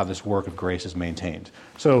show how this work of grace is maintained.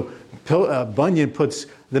 So Bunyan puts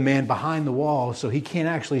the man behind the wall so he can't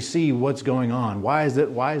actually see what's going on. Why is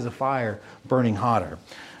the fire burning hotter?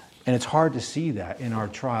 And it's hard to see that in our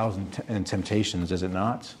trials and temptations, is it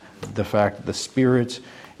not? The fact that the Spirit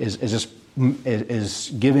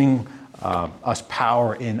is giving us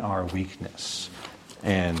power in our weakness.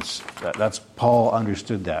 And that's Paul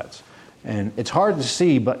understood that. And it's hard to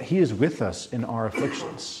see, but he is with us in our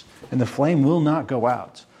afflictions. And the flame will not go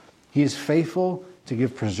out. He is faithful to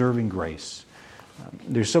give preserving grace.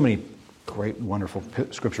 There's so many great, wonderful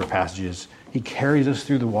scripture passages. He carries us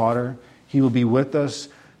through the water. He will be with us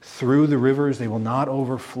through the rivers. They will not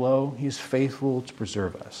overflow. He is faithful to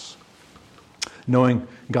preserve us. Knowing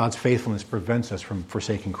God's faithfulness prevents us from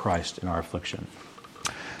forsaking Christ in our affliction.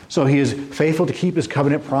 So he is faithful to keep his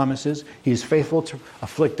covenant promises. He is faithful to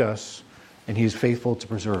afflict us. And he is faithful to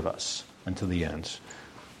preserve us until the end.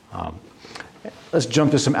 Let's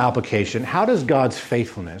jump to some application. How does God's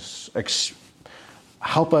faithfulness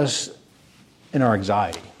help us in our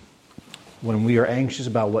anxiety when we are anxious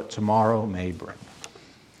about what tomorrow may bring?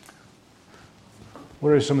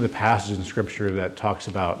 What are some of the passages in Scripture that talks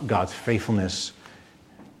about God's faithfulness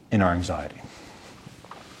in our anxiety?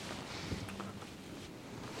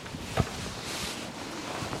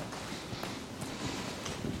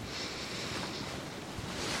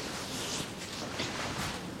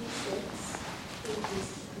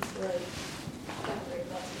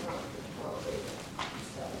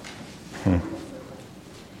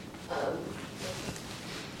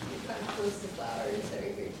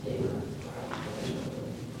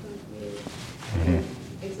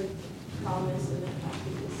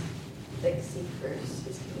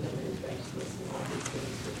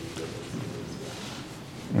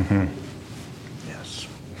 Yes.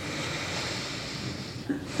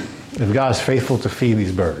 If God is faithful to feed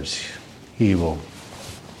these birds, he will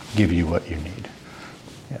give you what you need.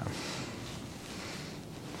 Yeah.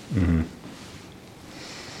 Mm-hmm.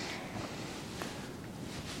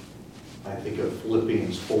 I think of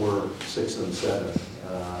Philippians 4, 6, and 7,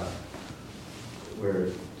 where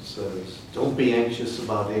it says, don't be anxious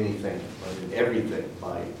about anything, but in everything,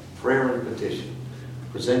 by prayer and petition,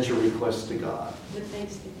 present your requests to God. With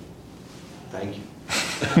thanksgiving. Thank you.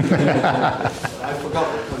 I forgot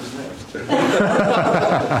what comes next.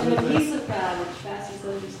 And the peace of God, which passes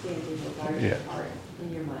understanding, will guard your heart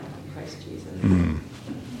and your mind in Christ Jesus. Mm-hmm.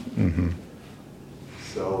 Mm-hmm.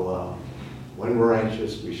 So when we're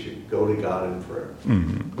anxious, we should go to God in prayer.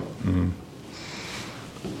 Mm-hmm. Mm-hmm.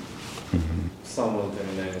 Mm-hmm. Psalm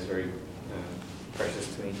 139 is very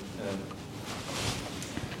precious to me.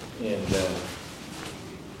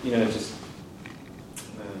 Just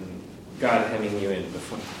God hemming you in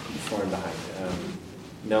before and behind.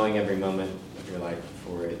 Knowing every moment of your life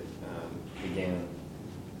before it began.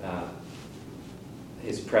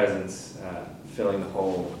 His presence filling the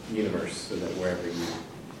whole universe, so that wherever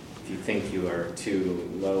if you think you are too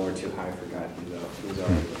low or too high for God, He's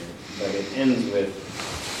already there. But it ends with,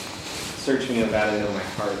 search me, O God, and know my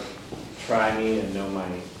heart. Try me and know my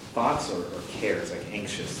thoughts or cares, like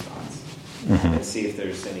anxious thoughts. Mm-hmm. And see if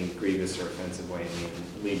there's any grievous or offensive way in me,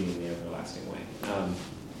 and lead me in the everlasting way.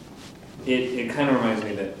 It kind of reminds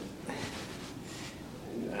me that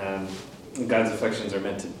God's afflictions are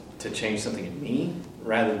meant to change something in me,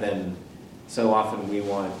 rather than so often we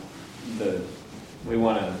want to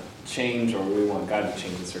change, or we want God to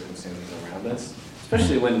change the circumstances around us,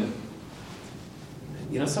 especially when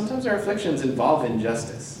sometimes our afflictions involve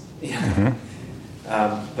injustice. Mm-hmm.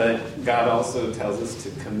 But God also tells us to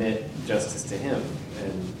commit justice to Him,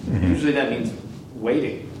 and mm-hmm. usually that means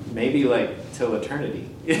waiting, maybe like till eternity.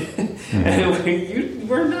 Mm-hmm. And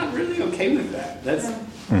we're not really okay with that. That's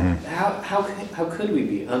how could we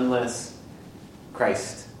be, unless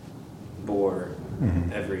Christ bore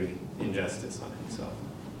every injustice on himself.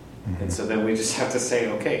 And so then we just have to say,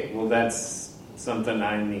 okay, well, that's something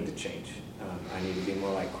I need to change. I need to be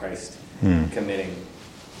more like Christ, committing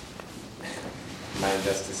my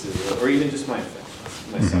injustices, or even just my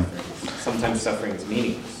afflictions, my suffering. Sometimes suffering is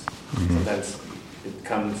meaningless. Sometimes it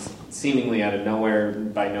comes seemingly out of nowhere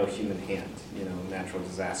by no human hand, natural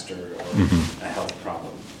disaster or a health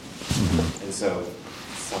problem. And so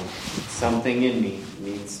something in me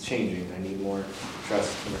needs changing. I need more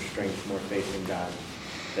trust, more strength, more faith in God,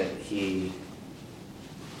 that He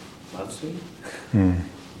loves me,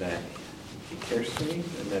 that He cares for me,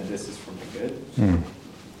 and that this is for my good.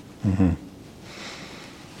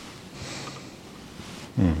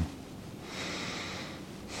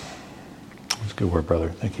 That's a good word, brother.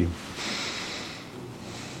 Thank you.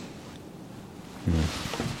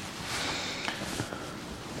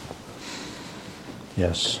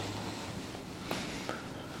 Yes.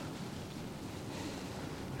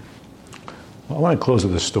 Well, I want to close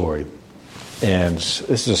with a story. And this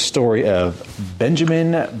is a story of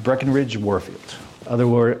Benjamin Breckinridge Warfield.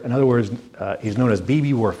 In other words, he's known as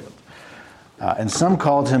B.B. Warfield. And some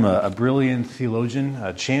called him a brilliant theologian,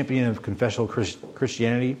 a champion of confessional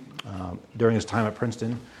Christianity during his time at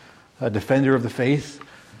Princeton, a defender of the faith.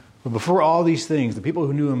 But before all these things, the people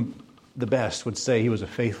who knew him the best would say he was a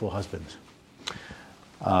faithful husband.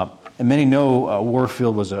 And many know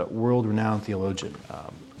Warfield was a world-renowned theologian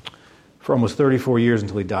for almost 34 years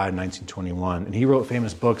until he died in 1921. And he wrote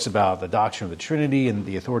famous books about the doctrine of the Trinity and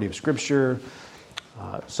the authority of Scripture.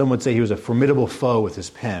 Some would say he was a formidable foe with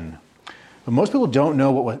his pen. But most people don't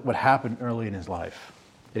know what happened early in his life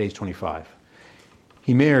at age 25.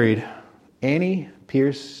 He married Annie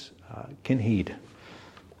Pierce Kinheed,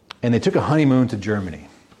 and they took a honeymoon to Germany.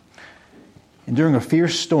 And during a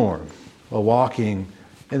fierce storm, while walking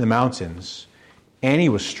in the mountains, Annie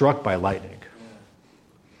was struck by lightning,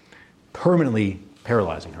 permanently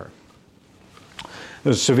paralyzing her. There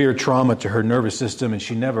was severe trauma to her nervous system, and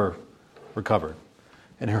she never recovered.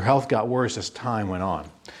 And her health got worse as time went on.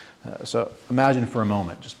 So imagine for a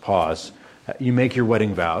moment, just pause. You make your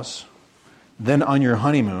wedding vows. Then on your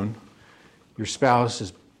honeymoon, your spouse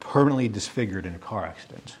is permanently disfigured in a car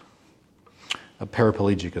accident, a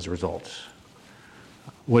paraplegic as a result.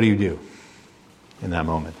 What do you do in that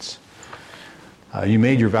moment? You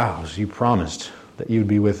made your vows. You promised that you'd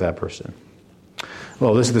be with that person.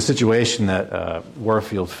 Well, this is the situation that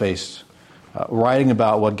Warfield faced. Writing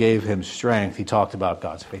about what gave him strength, he talked about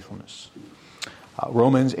God's faithfulness.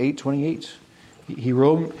 Romans 8:28. He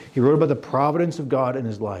wrote about the providence of God in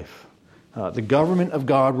his life. The government of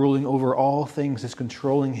God ruling over all things, his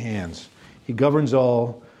controlling hands. He governs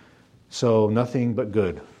all, so nothing but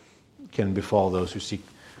good can befall those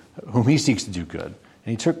whom he seeks to do good.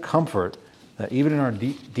 And he took comfort that even in our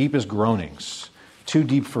deepest groanings, too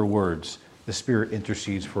deep for words, the Spirit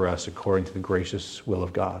intercedes for us according to the gracious will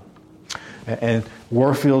of God. And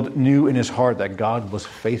Warfield knew in his heart that God was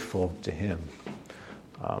faithful to him,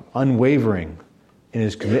 unwavering in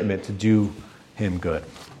his commitment to do him good.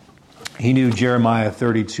 He knew Jeremiah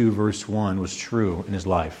 32 verse 1 was true in his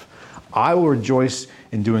life. I will rejoice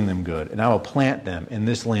in doing them good, and I will plant them in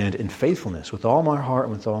this land in faithfulness with all my heart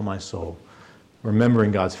and with all my soul,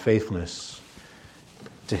 remembering God's faithfulness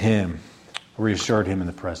to him, reassured him in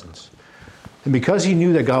the presence. And because he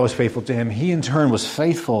knew that God was faithful to him, he in turn was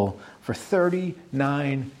faithful for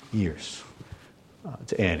 39 years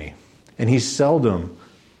to Annie. And he seldom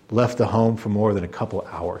left the home for more than a couple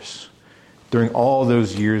hours during all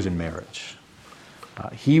those years in marriage.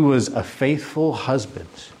 He was a faithful husband,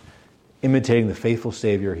 imitating the faithful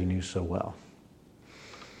Savior he knew so well.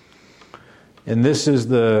 And this is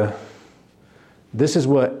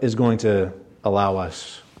what is going to allow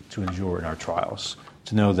us to endure in our trials,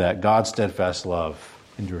 to know that God's steadfast love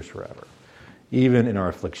endures forever. Even in our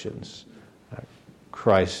afflictions,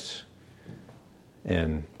 Christ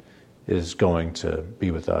is going to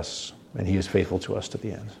be with us, and he is faithful to us to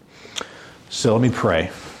the end. So let me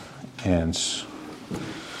pray and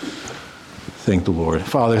thank the Lord.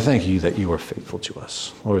 Father, thank you that you are faithful to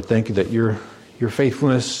us. Lord, thank you that your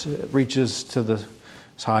faithfulness reaches to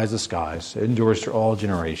as high as the skies. It endures to all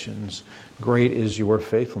generations. Great is your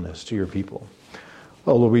faithfulness to your people.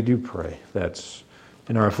 Oh, Lord, we do pray that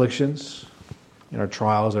in our afflictions, in our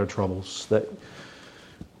trials, our troubles, that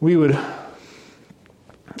we would,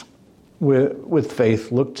 with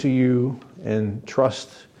faith, look to you and trust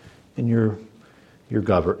in your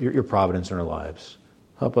providence in our lives.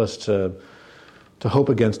 Help us to hope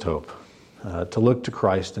against hope, to look to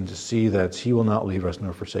Christ and to see that he will not leave us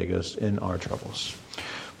nor forsake us in our troubles.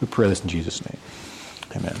 We pray this in Jesus' name.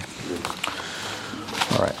 Amen.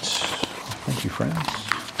 All right. Thank you, friends.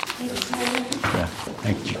 Yeah,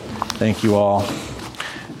 thank you. Thank you all.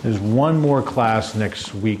 There's one more class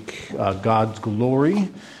next week, God's Glory,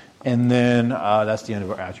 and then that's the end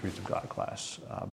of our Attributes of God class.